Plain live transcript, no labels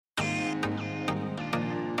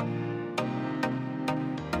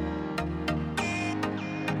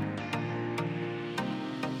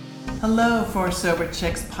Hello, For Sober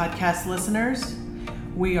Chicks podcast listeners.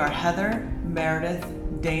 We are Heather, Meredith,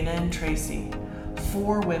 Dana, and Tracy,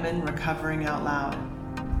 four women recovering out loud.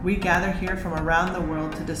 We gather here from around the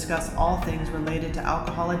world to discuss all things related to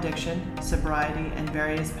alcohol addiction, sobriety, and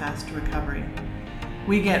various paths to recovery.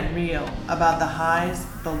 We get real about the highs,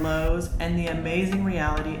 the lows, and the amazing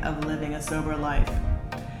reality of living a sober life.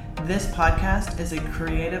 This podcast is a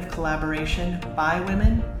creative collaboration by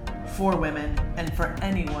women, for women, and for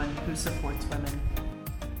anyone who supports women.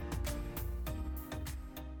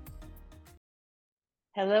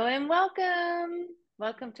 Hello and welcome.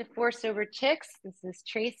 Welcome to Four Sober Chicks. This is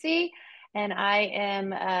Tracy, and I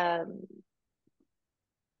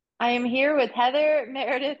am here with Heather,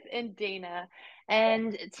 Meredith, and Dana.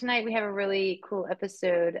 And tonight we have a really cool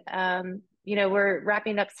episode. We're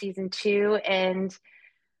wrapping up season 2, and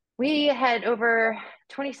we had over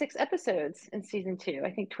 26 episodes in season 2.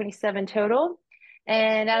 I think 27 total.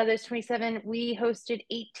 And out of those 27, we hosted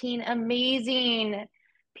 18 amazing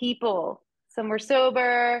people. Some were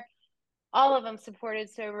sober. All of them supported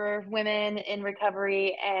sober women in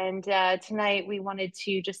recovery. And tonight we wanted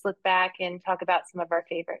to just look back and talk about some of our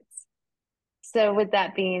favorites. So with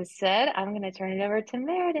that being said, I'm going to turn it over to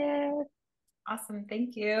Meredith. Awesome.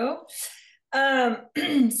 Thank you.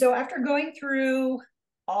 So after going through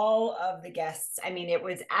all of the guests, it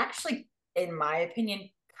was actually, in my opinion,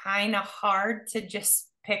 kind of hard to just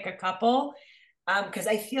pick a couple, because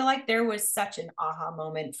I feel like there was such an aha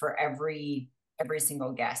moment for every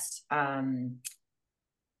single guest. And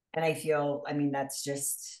I feel, that's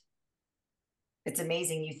just, it's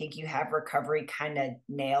amazing. You think you have recovery kind of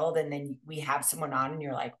nailed, and then we have someone on and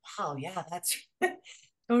you're like, wow, yeah, that's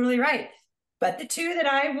totally right. But the two that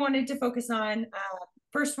I wanted to focus on,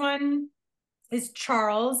 first one is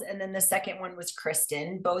Charles, and then the second one was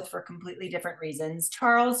Kristen, both for completely different reasons.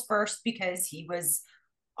 Charles first, because he was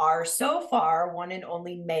our so far one and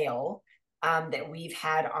only male that we've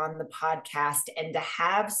had on the podcast, and to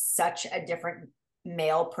have such a different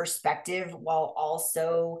male perspective while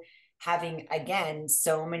also having, again,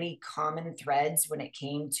 so many common threads when it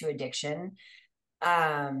came to addiction.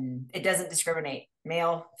 It doesn't discriminate,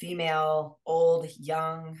 male, female, old,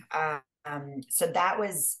 young. So that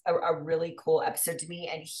was a really cool episode to me.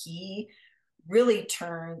 And he really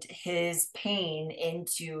turned his pain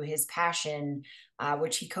into his passion,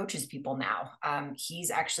 which he coaches people now.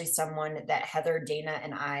 He's actually someone that Heather, Dana,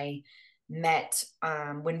 and I met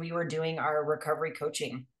when we were doing our recovery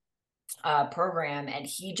coaching program. And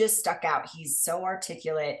he just stuck out. He's so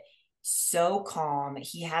articulate, so calm.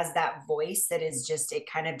 He has that voice that is just, it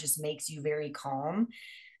kind of just makes you very calm.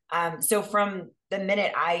 So from the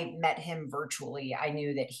minute I met him virtually, I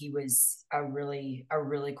knew that he was a really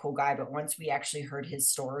cool guy. But once we actually heard his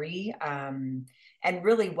story, and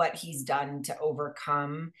really what he's done to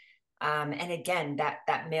overcome, and again,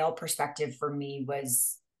 that male perspective for me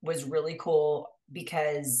was really cool,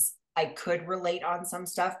 because I could relate on some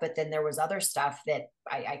stuff, but then there was other stuff that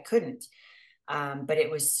I couldn't. But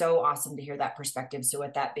it was so awesome to hear that perspective. So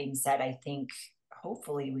with that being said, I think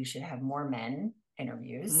hopefully we should have more men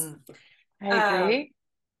interviews. I agree.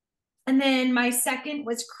 And then my second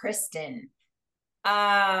was Kristen.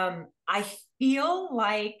 I feel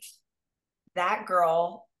like that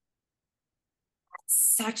girl at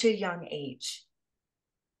such a young age,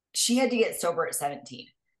 she had to get sober at 17.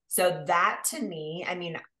 So that to me,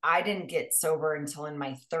 I didn't get sober until in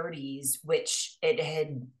my 30s, which it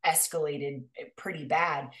had escalated pretty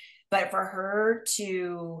bad. But for her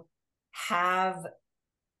to have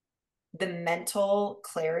the mental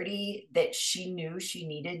clarity that she knew she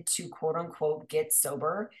needed to quote unquote get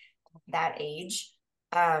sober at that age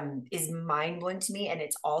is mind blowing to me. And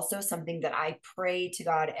it's also something that I pray to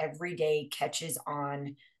God every day catches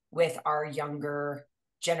on with our younger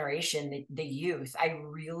generation, the youth. I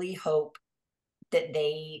really hope that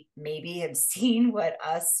they maybe have seen what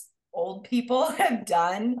us old people have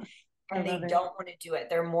done, and they don't want to do it.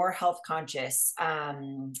 They're more health conscious.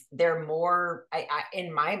 They're more,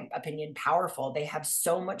 in my opinion, powerful. They have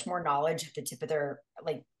so much more knowledge at the tip of their,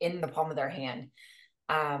 like in the palm of their hand,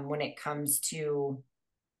 when it comes to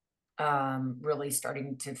really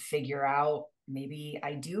starting to figure out, maybe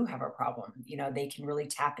I do have a problem. They can really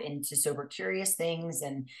tap into sober curious things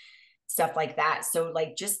and stuff like that. So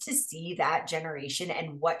like, just to see that generation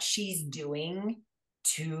and what she's doing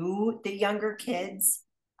to the younger kids,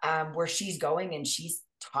 where she's going and she's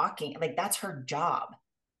talking, like that's her job,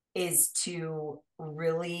 is to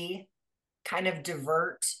really kind of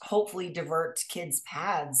hopefully divert kids'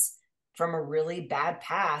 paths from a really bad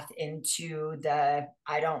path into the,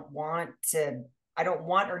 I don't want to I don't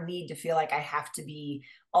want or need to feel like I have to be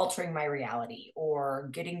altering my reality or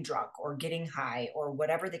getting drunk or getting high or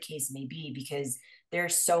whatever the case may be, because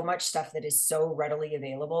there's so much stuff that is so readily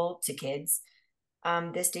available to kids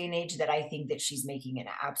this day and age, that I think that she's making an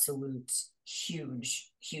absolute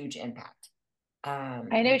huge impact.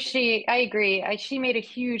 I know I agree. She made a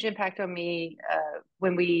huge impact on me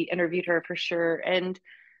when we interviewed her for sure. And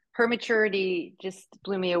her maturity just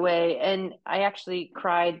blew me away. And I actually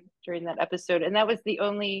cried during that episode. And that was the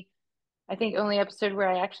only, I think, only episode where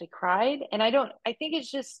I actually cried. And I think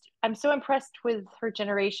it's just, I'm so impressed with her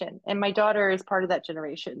generation. And my daughter is part of that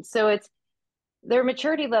generation. So their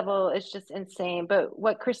maturity level is just insane. But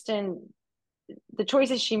what Kristen, the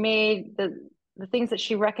choices she made, the things that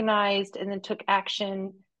she recognized and then took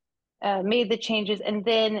action, made the changes, and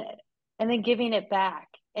then giving it back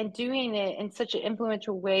and doing it in such an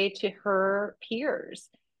influential way to her peers.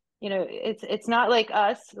 It's not like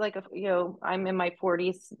us, like, I'm in my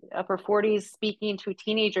 40s, upper 40s, speaking to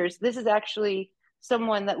teenagers. This is actually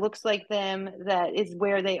someone that looks like them, that is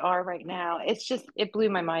where they are right now. It blew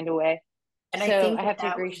my mind away. And so I have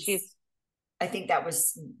to agree. I think that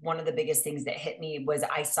was one of the biggest things that hit me, was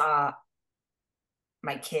I saw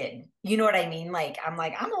my kid. You know what I mean? Like, I'm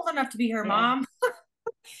old enough to be her mom.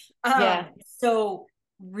 So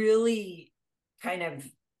really kind of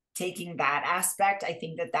taking that aspect, I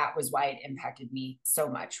think that was why it impacted me so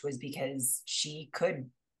much, was because she could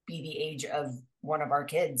be the age of one of our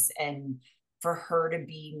kids. And for her to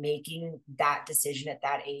be making that decision at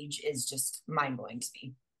that age is just mind-blowing to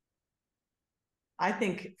me. I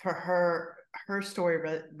think for her story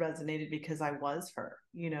resonated because I was her.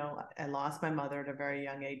 I lost my mother at a very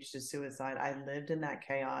young age to suicide. I lived in that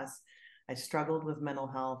chaos. I struggled with mental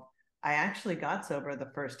health. I actually got sober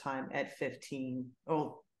the first time at 15,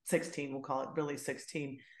 16, we'll call it, really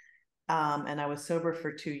 16. And I was sober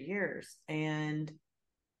for 2 years. And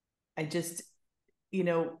I just,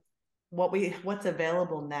 what's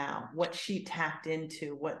available now, what she tapped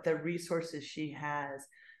into, what the resources she has,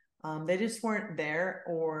 they just weren't there,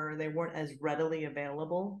 or they weren't as readily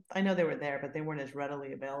available. I know they were there, but they weren't as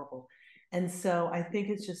readily available. And so I think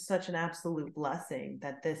it's just such an absolute blessing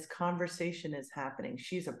that this conversation is happening.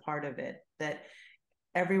 She's a part of it, that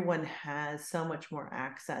everyone has so much more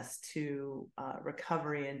access to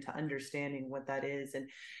recovery and to understanding what that is. And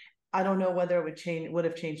I don't know whether it would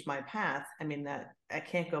have changed my path. I mean, that I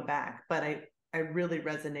can't go back, but I really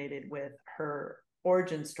resonated with her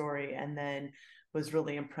origin story, and then was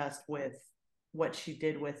really impressed with what she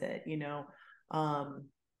did with it,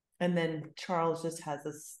 and then Charles just has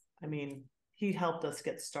this, he helped us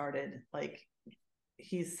get started. Like,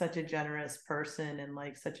 he's such a generous person and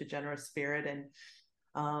like such a generous spirit. And,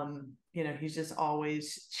 he's just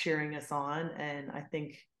always cheering us on. And I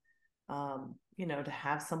think, to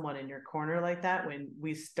have someone in your corner like that, when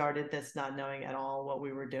we started this, not knowing at all what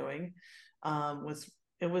we were doing,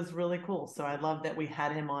 it was really cool. So I love that we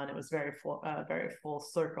had him on. It was very full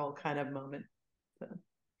circle kind of moment. So.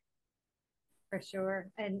 For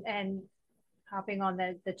sure. And hopping on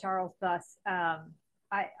the Charles bus,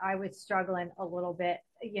 I was struggling a little bit,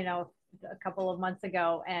 a couple of months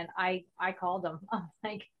ago, and I called him. I'm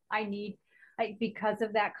like, because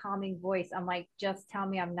of that calming voice, I'm like, just tell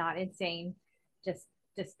me I'm not insane. Just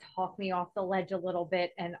talk me off the ledge a little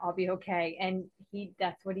bit and I'll be okay. And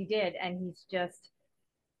that's what he did. And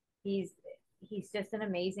he's just an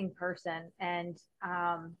amazing person. And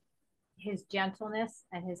his gentleness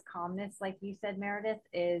and his calmness, like you said, Meredith,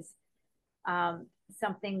 is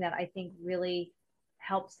something that I think really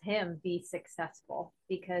helps him be successful,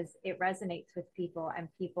 because it resonates with people, and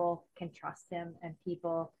people can trust him, and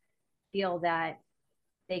people feel that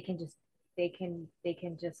they can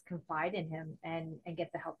just confide in him and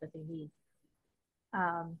get the help that they need.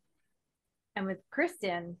 And with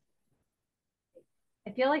Kristen,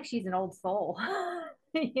 I feel like she's an old soul.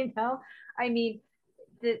 I mean,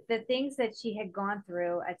 the things that she had gone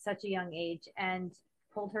through at such a young age and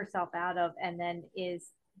pulled herself out of, and then is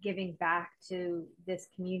giving back to this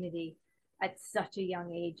community at such a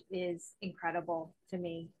young age, is incredible to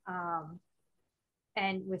me.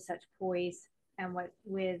 And with such poise, and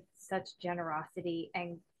with such generosity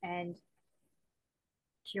and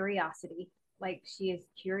curiosity. Like, she is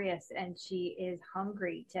curious and she is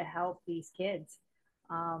hungry to help these kids.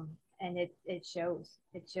 And it shows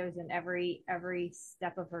in every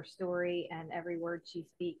step of her story and every word she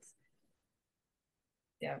speaks.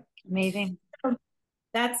 Yeah. Amazing.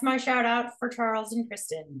 That's my shout out for Charles and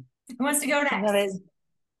Kristen. Who wants to go next?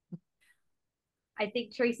 I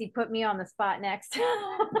think Tracy put me on the spot next.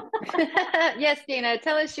 Yes, Dana,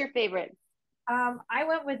 tell us your favorite. I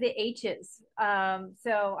went with the H's.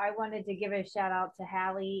 So I wanted to give a shout out to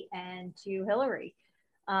Hallie and to Hillary.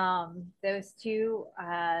 Those two,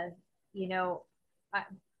 you know, I,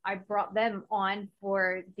 I brought them on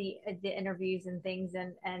for the interviews and things,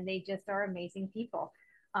 and they just are amazing people.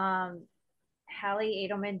 Um, Hallie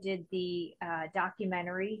Edelman did the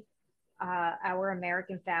documentary Our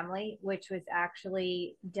American Family, which was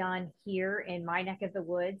actually done here in my neck of the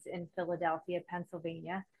woods in Philadelphia,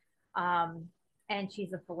 Pennsylvania. Um, and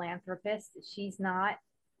she's a philanthropist. She's not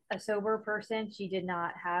a sober person. She did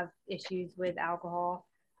not have issues with alcohol,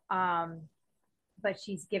 um, but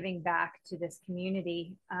she's giving back to this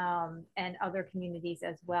community and other communities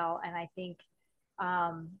as well. And I think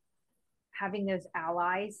um, having those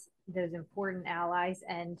allies, those important allies,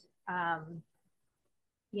 and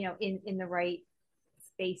in the right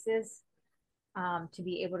spaces to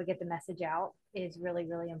be able to get the message out is really,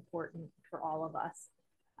 really important for all of us.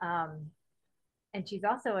 Um, and she's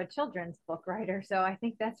also a children's book writer, so I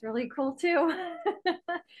think that's really cool too.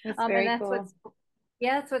 That's very and that's cool.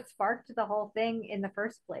 that's what sparked the whole thing in the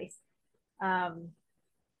first place. Um,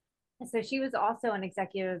 so she was also an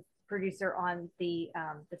executive producer on the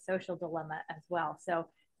Social Dilemma as well. So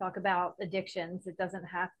talk about addictions. It doesn't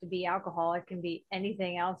have to be alcohol. It can be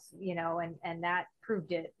anything else, and that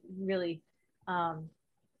proved it really um,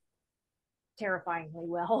 terrifyingly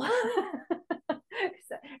well.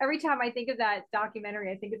 So every time I think of that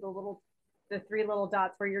documentary, I think of the three little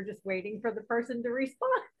dots where you're just waiting for the person to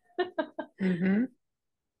respond. Mm-hmm.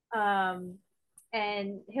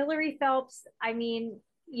 And Hillary Phelps, I mean,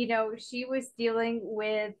 she was dealing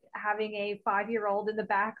with having a 5-year-old in the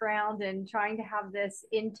background and trying to have this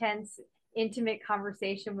intense, intimate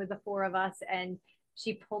conversation with the four of us. And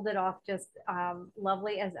she pulled it off just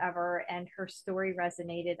lovely as ever. And her story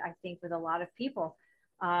resonated, I think, with a lot of people.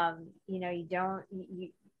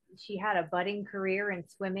 She had a budding career in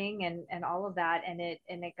swimming and all of that. And it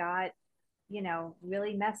got,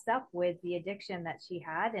 really messed up with the addiction that she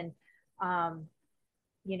had. And, um,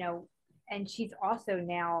 you know, and she's also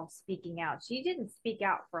now speaking out. She didn't speak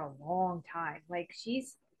out for a long time. Like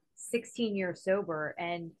she's 16 years sober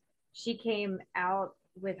and she came out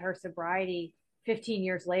with her sobriety 15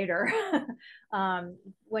 years later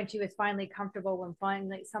when she was finally comfortable, when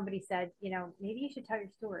finally somebody said, maybe you should tell your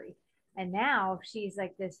story. And now she's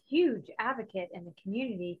like this huge advocate in the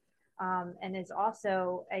community and is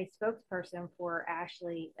also a spokesperson for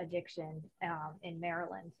Ashley Addiction in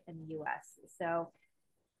Maryland in the US. So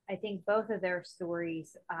I think both of their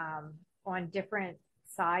stories on different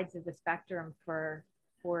sides of the spectrum for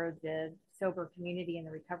the sober community and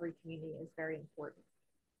the recovery community is very important.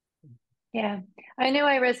 Yeah, I know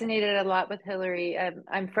I resonated a lot with Hillary.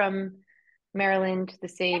 I'm from Maryland, the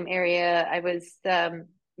same area. I was,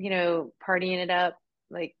 partying it up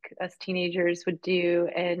like us teenagers would do,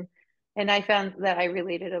 and I found that I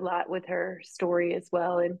related a lot with her story as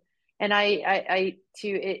well. And I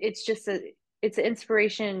too, it's just it's an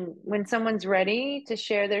inspiration when someone's ready to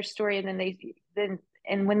share their story, and then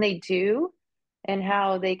when they do, and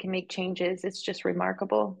how they can make changes, it's just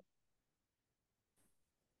remarkable.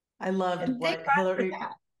 I loved And thank what God for Hillary,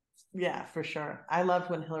 that. yeah, for sure. I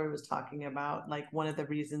loved when Hillary was talking about like one of the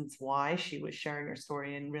reasons why she was sharing her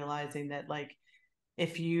story and realizing that like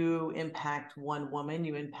if you impact one woman,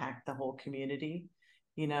 you impact the whole community,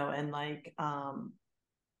 and like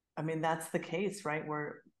I mean that's the case, right?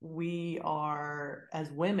 Where we are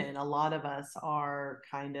as women, a lot of us are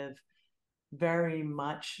kind of very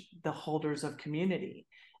much the holders of community.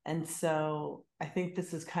 And so I think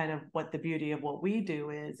this is kind of what the beauty of what we do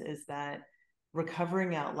is that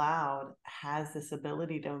Recovering Out Loud has this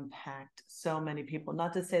ability to impact so many people.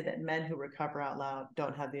 Not to say that men who recover out loud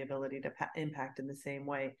don't have the ability to impact in the same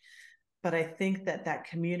way, but I think that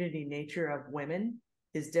community nature of women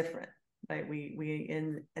is different, right?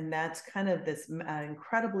 And that's kind of this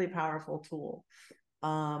incredibly powerful tool.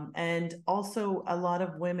 And also a lot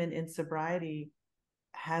of women in sobriety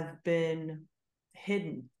have been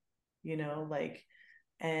hidden, like,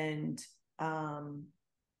 and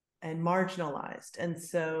and marginalized. And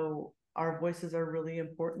so our voices are really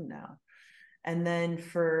important now. And then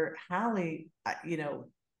for Hallie,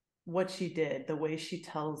 what she did, the way she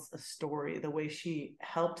tells a story, the way she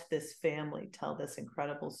helped this family tell this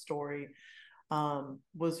incredible story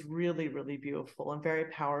was really, really beautiful and very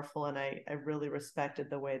powerful. And I really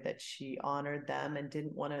respected the way that she honored them and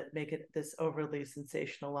didn't want to make it this overly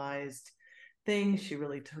sensationalized thing. She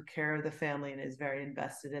really took care of the family and is very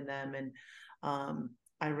invested in them. And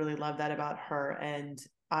I really love that about her. And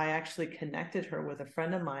I actually connected her with a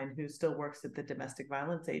friend of mine who still works at the domestic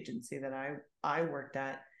violence agency that I worked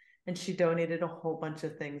at. and she donated a whole bunch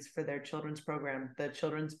of things for their children's program, the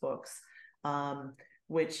children's books,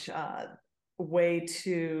 which way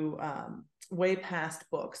past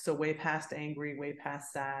books, so way past angry, way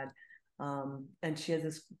past sad. And she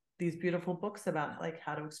has these beautiful books about like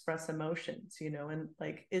how to express emotions, and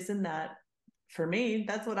like, isn't that, for me,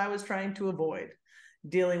 that's what I was trying to avoid,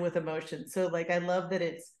 dealing with emotions. So like, I love that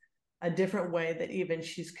it's a different way that even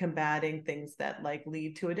she's combating things that like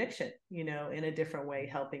lead to addiction, in a different way,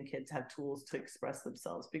 helping kids have tools to express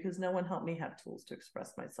themselves, because no one helped me have tools to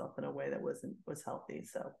express myself in a way that was healthy.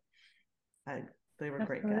 So they were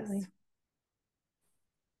great guests.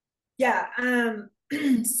 Yeah.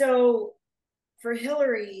 So for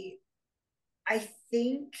Hillary, I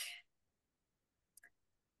think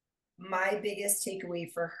my biggest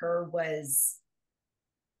takeaway for her was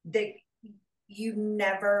that you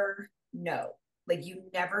never know. Like, you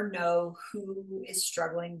never know who is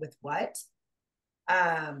struggling with what.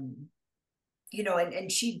 And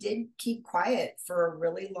she did keep quiet for a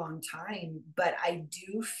really long time, but I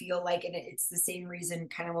do feel like, and it's the same reason,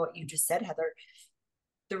 kind of what you just said, Heather,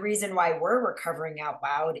 the reason why we're recovering out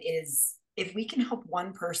loud is if we can help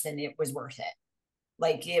one person, it was worth it.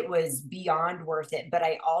 Like, it was beyond worth it. But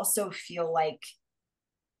I also feel like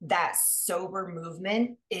that sober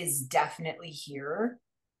movement is definitely here.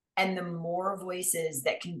 And the more voices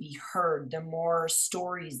that can be heard, the more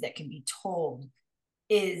stories that can be told,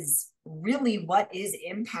 is really what is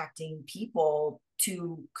impacting people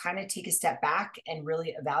to kind of take a step back and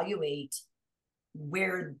really evaluate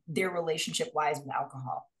where their relationship lies with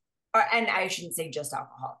alcohol. And I shouldn't say just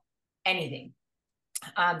alcohol, anything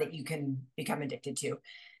that you can become addicted to.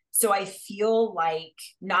 So I feel like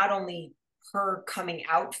not only her coming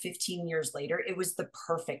out 15 years later, it was the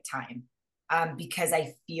perfect time, because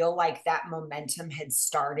I feel like that momentum had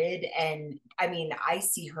started. And I mean, I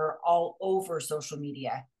see her all over social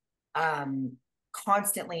media,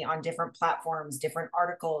 constantly on different platforms, different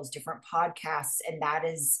articles, different podcasts. And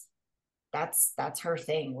that's her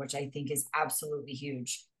thing, which I think is absolutely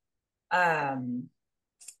huge.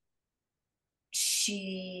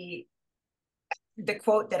 The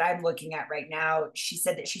quote that I'm looking at right now, she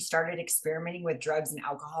said that she started experimenting with drugs and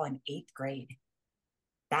alcohol in 8th grade.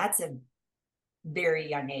 That's a very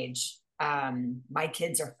young age. My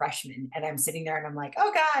kids are freshmen, and I'm sitting there and I'm like,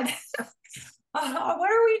 oh God,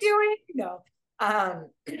 what are we doing? No.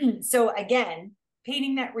 So again,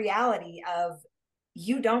 painting that reality of,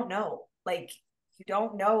 you don't know, like, you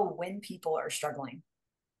don't know when people are struggling.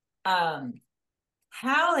 Hallie,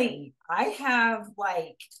 I have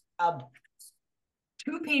like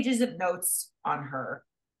 2 pages of notes on her.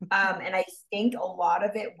 And I think a lot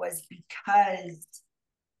of it was because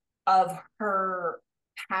of her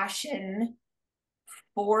passion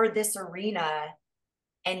for this arena.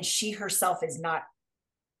 And she herself is not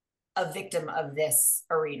a victim of this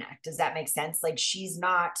arena. Does that make sense? Like, she's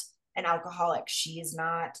not an alcoholic. She is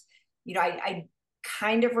not, I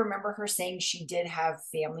kind of remember her saying she did have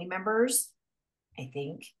family members, I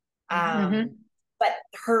think. But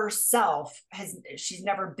herself she's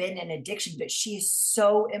never been in addiction, but she is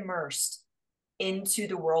so immersed into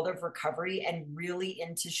the world of recovery and really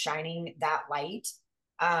into shining that light,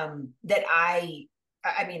 that I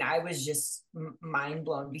was just mind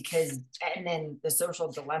blown, because, and then the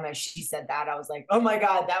social dilemma, she said that, I was like, oh my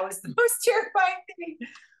God, that was the most terrifying thing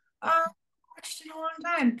I've watched in a long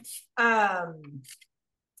time.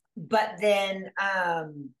 But then,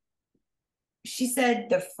 she said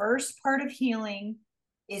the first part of healing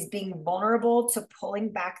is being vulnerable to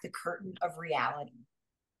pulling back the curtain of reality.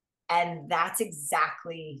 And that's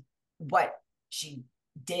exactly what she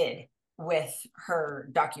did with her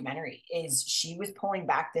documentary, is she was pulling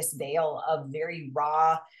back this veil of very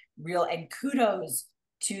raw, real, and kudos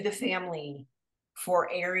to the family for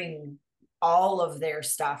airing all of their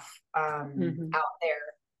stuff out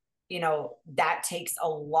there. That takes a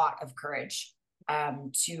lot of courage,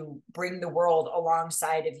 to bring the world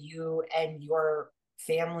alongside of you and your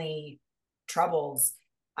family troubles.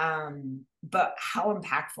 But how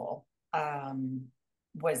impactful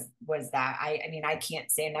was that? I mean, I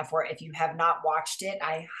can't say enough for it. If you have not watched it,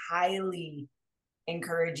 I highly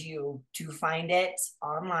encourage you to find it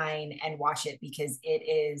online and watch it, because it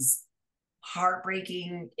is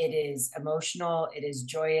heartbreaking, it is emotional, it is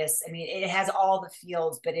joyous. I mean, it has all the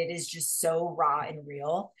feels, but it is just so raw and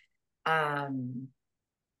real, that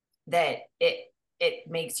it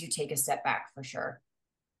makes you take a step back for sure.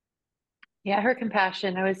 Yeah, her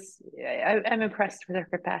compassion. I'm impressed with her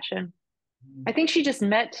compassion. I think she just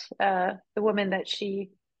met the woman that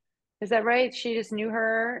is that right? She just knew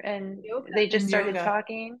her and they just started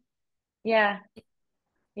talking. Yeah.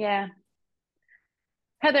 Yeah.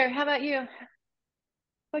 Heather, how about you?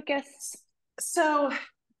 What guests? So,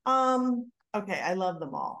 okay, I love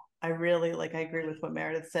them all. I really I agree with what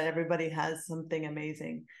Meredith said. Everybody has something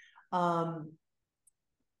amazing. So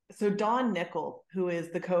Dawn Nickel, who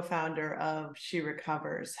is the co-founder of She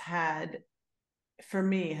Recovers, for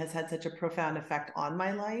me, has had such a profound effect on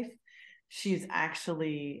my life. She's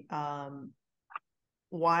actually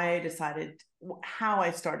why I decided, how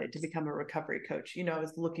I started to become a recovery coach. I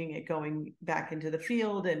was looking at going back into the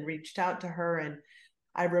field and reached out to her. And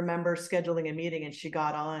I remember scheduling a meeting and she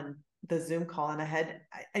got on the Zoom call, and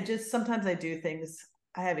I just, sometimes I do things.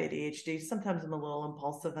 I have ADHD. Sometimes I'm a little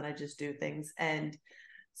impulsive and I just do things. And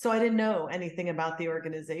so I didn't know anything about the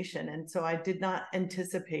organization. And so I did not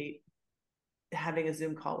anticipate having a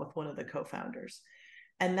Zoom call with one of the co-founders.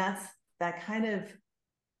 And that kind of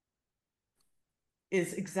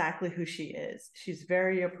is exactly who she is. She's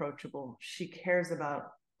very approachable. She cares about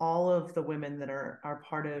all of the women that are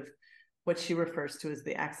part of what she refers to as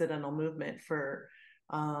the accidental movement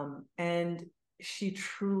and she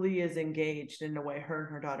truly is engaged in a way, her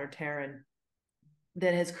and her daughter Taryn,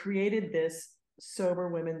 that has created this sober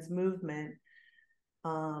women's movement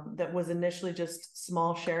that was initially just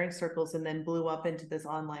small sharing circles and then blew up into this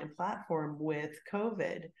online platform with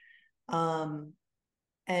COVID. And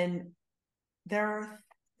there are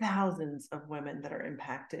thousands of women that are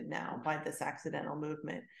impacted now by this accidental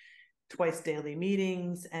movement, twice daily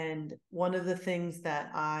meetings. And one of the things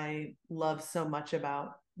that I love so much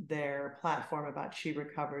about their platform, about She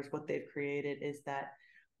Recovers, what they've created, is that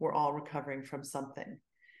we're all recovering from something.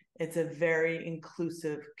 It's a very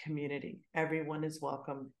inclusive community. Everyone is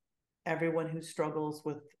welcome. Everyone who struggles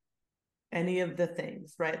with any of the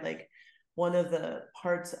things, right? Like, one of the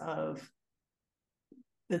parts of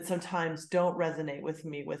that sometimes don't resonate with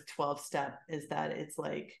me with 12-step is that it's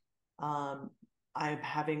like, my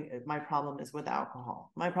problem is with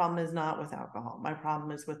alcohol. My problem is not with alcohol. My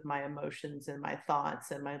problem is with my emotions and my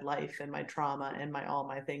thoughts and my life and my trauma and all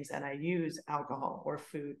my things. And I use alcohol or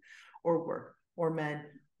food or work or men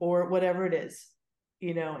or whatever it is,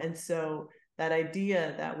 and so that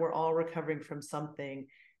idea that we're all recovering from something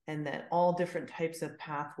and that all different types of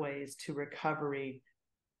pathways to recovery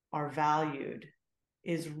are valued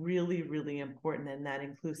is really, really important. And that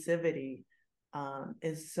inclusivity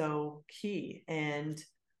is so key. And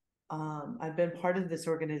I've been part of this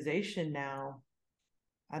organization now.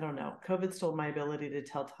 I don't know. COVID stole my ability to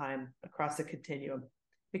tell time across a continuum.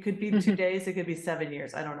 It could be 2 days. It could be 7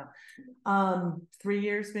 years. I don't know. 3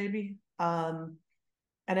 years, maybe. And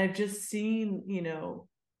I've just seen,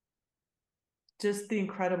 just the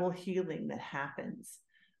incredible healing that happens.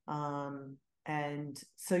 And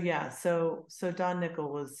so, yeah, so Dawn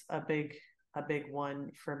Nickel was a big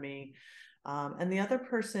one for me. And the other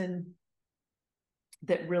person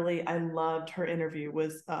that really, I loved her interview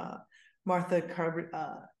was Martha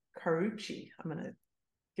Carucci. I'm going to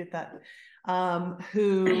get that,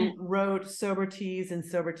 who wrote Sober Teas and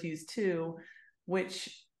Sober Teas 2,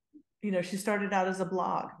 which, she started out as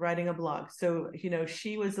writing a blog. So,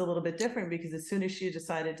 she was a little bit different because as soon as she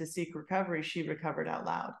decided to seek recovery, she recovered out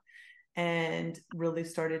loud and really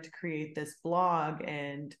started to create this blog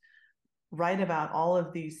and write about all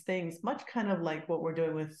of these things, much kind of like what we're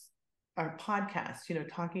doing with our podcast,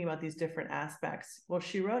 talking about these different aspects. Well,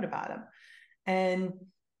 she wrote about them. And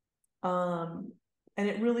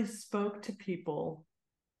it really spoke to people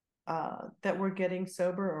that were getting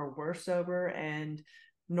sober or were sober and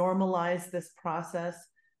normalized this process.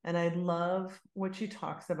 And I love what she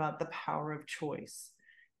talks about, the power of choice.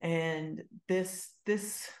 And this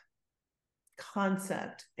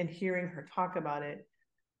concept, and hearing her talk about it,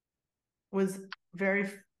 was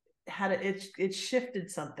it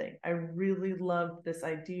shifted something. I really loved this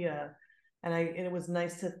idea. And it was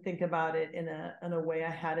nice to think about it in a way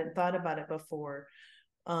I hadn't thought about it before.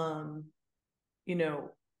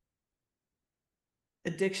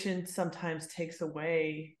 Addiction sometimes takes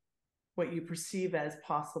away what you perceive as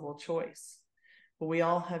possible choice, but we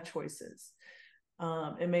all have choices.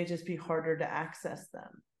 It may just be harder to access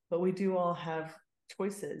them, but we do all have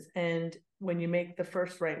choices. And when you make the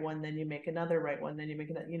first right one, then you make another right one, then you make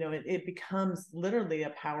another, it becomes literally a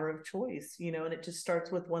power of choice, and it just starts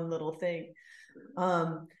with one little thing.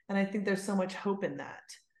 And I think there's so much hope in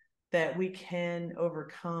that we can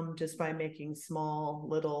overcome just by making small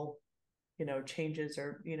little, changes,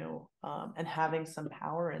 or, and having some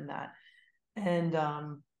power in that. And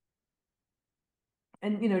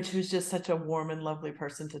she was just such a warm and lovely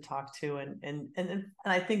person to talk to. And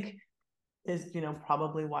I think is,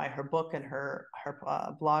 probably why her book and her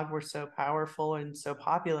blog were so powerful and so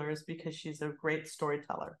popular, is because she's a great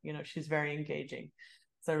storyteller. She's very engaging.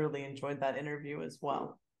 So I really enjoyed that interview as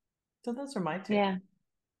well. So those are my two. Yeah,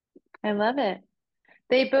 I love it.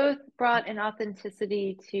 They both brought an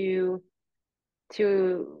authenticity to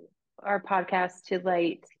our podcast to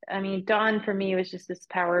light. I mean, Dawn for me was just this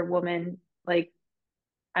power woman. Like,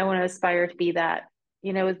 I want to aspire to be that,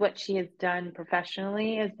 with what she has done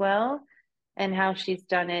professionally as well and how she's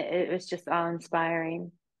done it. It was just awe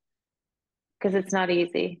inspiring because it's not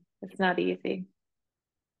easy. It's not easy.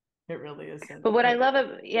 It really isn't. But what I love,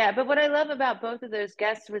 but what I love about both of those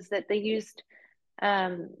guests was that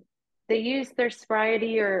um, they used their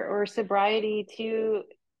sobriety or sobriety to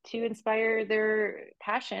inspire their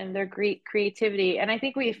passion, their great creativity. And I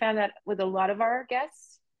think we found that with a lot of our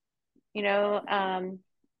guests,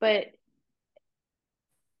 but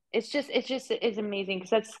it's amazing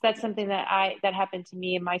because that's something that happened to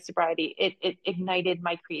me in my sobriety. It ignited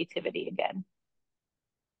my creativity again,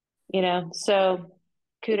 so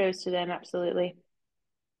kudos to them. Absolutely.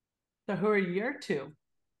 So who are your two?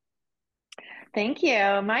 Thank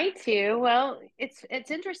you. My two. Well,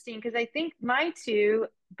 it's interesting because I think my two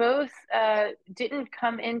both didn't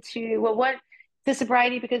come into what the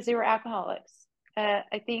sobriety because they were alcoholics.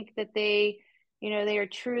 I think that they are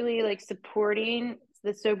truly like supporting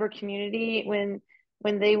the sober community when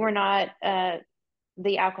they were not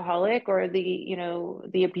the alcoholic or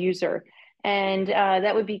the abuser, and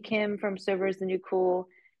that would be Kim from Sober is the New Cool,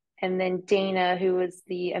 and then Dana, who was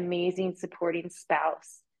the amazing supporting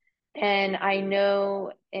spouse. And I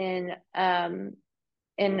know in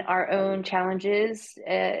our own challenges,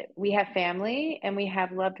 we have family and we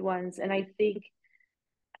have loved ones, and I think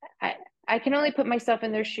I I can only put myself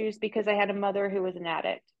in their shoes because I had a mother who was an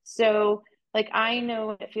addict. So like I know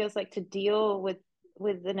what it feels like to deal with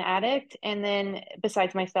an addict, and then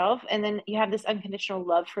besides myself, and then you have this unconditional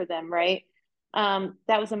love for them, right?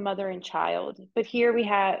 That was a mother and child. But here we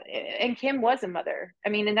have, and Kim was a mother. I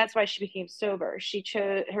mean, and that's why she became sober. She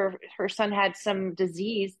chose her son had some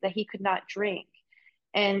disease that he could not drink.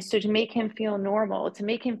 And so to make him feel normal, to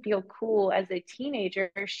make him feel cool as a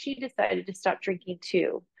teenager, she decided to stop drinking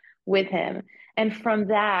too with him. And from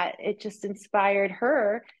that, it just inspired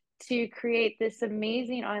her to create this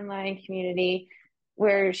amazing online community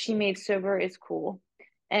where she made Sober is Cool,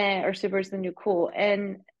 or Sober is the New Cool.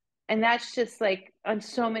 And that's just like on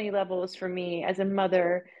so many levels for me as a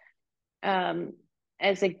mother, um,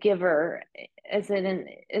 as a giver, as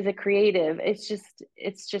a creative. It's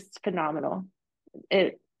just phenomenal.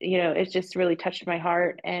 It just really touched my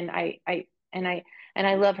heart, and I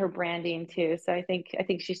love her branding too. So I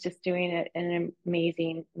think she's just doing it in an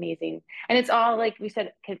amazing, and it's all like we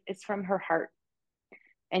said, it's from her heart,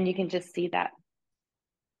 and you can just see that.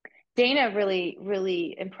 Dana really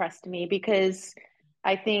really impressed me because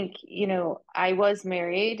I think I was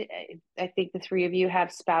married. I think the three of you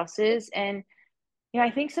have spouses, and I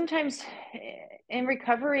think sometimes in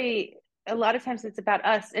recovery, a lot of times it's about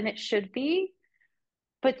us, and it should be.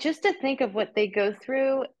 But just to think of what they go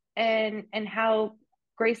through and how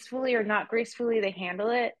gracefully or not gracefully they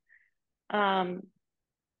handle it, um,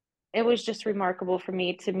 it was just remarkable for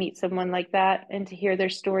me to meet someone like that and to hear their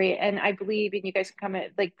story. And I believe, and you guys can come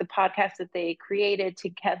at like the podcast that they created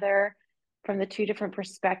together from the two different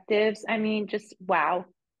perspectives. I mean, just wow,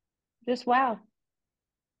 just wow.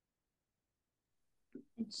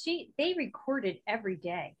 And they recorded every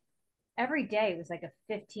day. Every day was like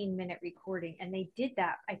a 15-minute recording, and they did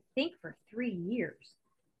that I think for 3 years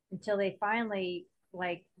until they finally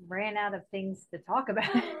like ran out of things to talk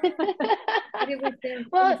about. But it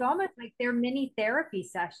was almost like their mini therapy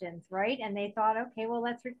sessions, right? And they thought, okay, well,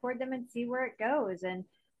 let's record them and see where it goes. And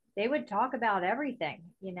they would talk about everything,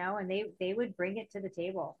 and they would bring it to the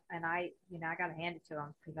table. And I got to hand it to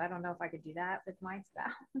them because I don't know if I could do that with my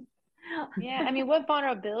spouse. Yeah, I mean, what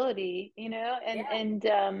vulnerability, and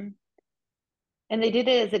Yeah. and they did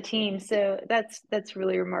it as a team, so that's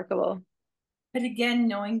really remarkable. But again,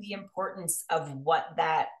 knowing the importance of what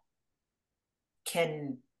that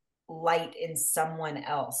can light in someone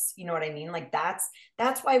else, you know what I mean? Like that's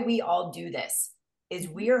why we all do this, is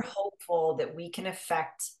we are hopeful that we can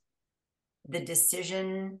affect the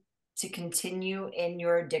decision to continue in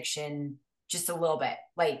your addiction just a little bit.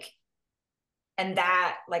 Like, and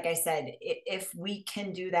that, like I said, if we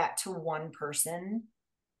can do that to one person,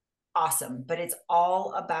 awesome. But it's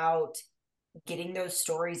all about getting those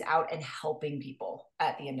stories out and helping people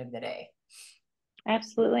at the end of the day.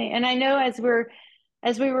 Absolutely. And I know as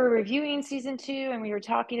we were reviewing season 2 and we were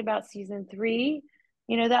talking about season 3,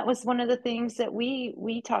 that was one of the things that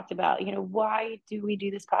we talked about. Why do we do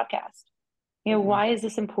this podcast? Why is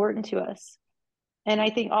this important to us? And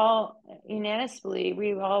I think all unanimously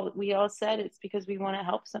we all said it's because we want to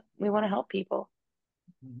help people.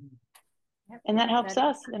 And that helps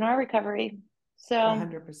us in our recovery. So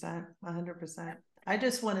 100%. I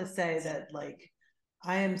just want to say that, like,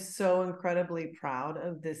 I am so incredibly proud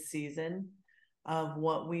of this season, of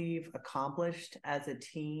what we've accomplished as a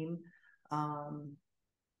team.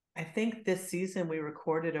 I think this season we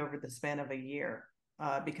recorded over the span of a year,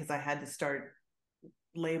 because I had to start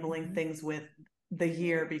labeling things with the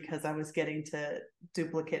year because I was getting to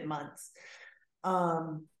duplicate months.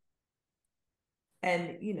 And,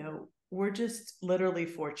 you know, we're just literally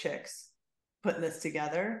 4 chicks putting this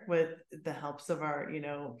together with the helps of our, you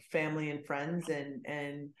know, family and friends,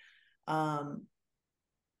 and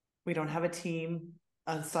we don't have a team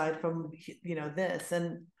aside from, you know, this.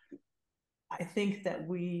 And I think that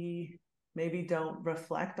we maybe don't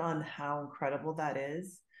reflect on how incredible that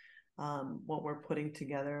is, what we're putting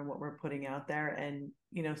together and what we're putting out there. And,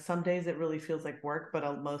 you know, some days it really feels like work,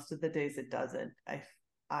 but most of the days it doesn't.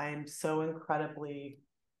 I'm so incredibly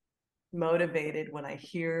motivated when I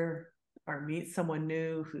hear or meet someone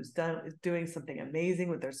new who's doing something amazing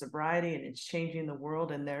with their sobriety, and it's changing the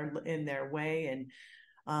world in their way,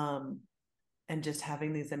 and just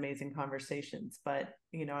having these amazing conversations. But,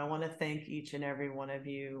 you know, I want to thank each and every one of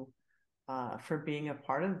you for being a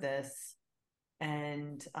part of this,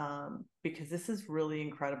 and because this is really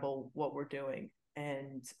incredible what we're doing,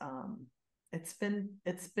 and it's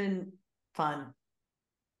been fun.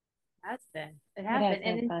 It has been.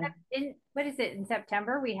 And in what is it, in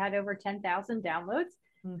September we had over 10,000 downloads.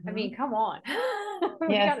 Mm-hmm. I mean, come on.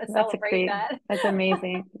 We yes, gotta celebrate that. That's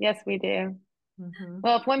amazing. Yes, we do. Mm-hmm.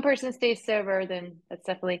 Well, if one person stays sober, then that's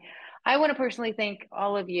definitely. I want to personally thank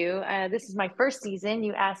all of you. This is my first season.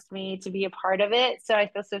 You asked me to be a part of it, so I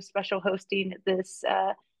feel so special hosting this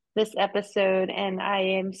episode, and I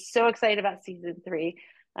am so excited about season 3.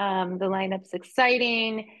 The lineup's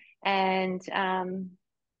exciting, and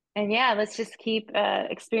yeah, let's just keep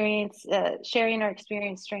sharing our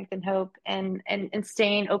experience, strength, and hope, and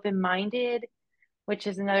staying open-minded, which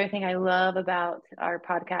is another thing I love about our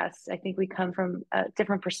podcast. I think we come from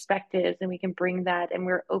different perspectives, and we can bring that, and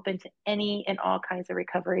we're open to any and all kinds of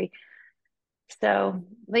recovery. So,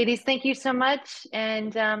 ladies, thank you so much,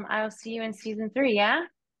 and I'll see you in season 3. Yeah.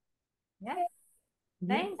 Yeah.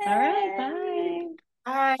 Thanks. All right.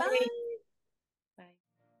 Bye. Bye. Bye.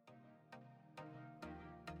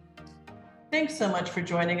 Thanks so much for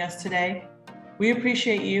joining us today. We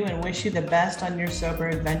appreciate you and wish you the best on your sober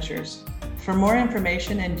adventures. For more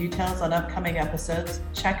information and details on upcoming episodes,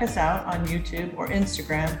 check us out on YouTube or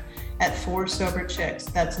Instagram at 4 Sober Chicks.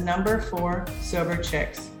 That's number 4 Sober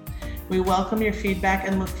Chicks. We welcome your feedback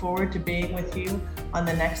and look forward to being with you on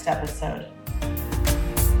the next episode.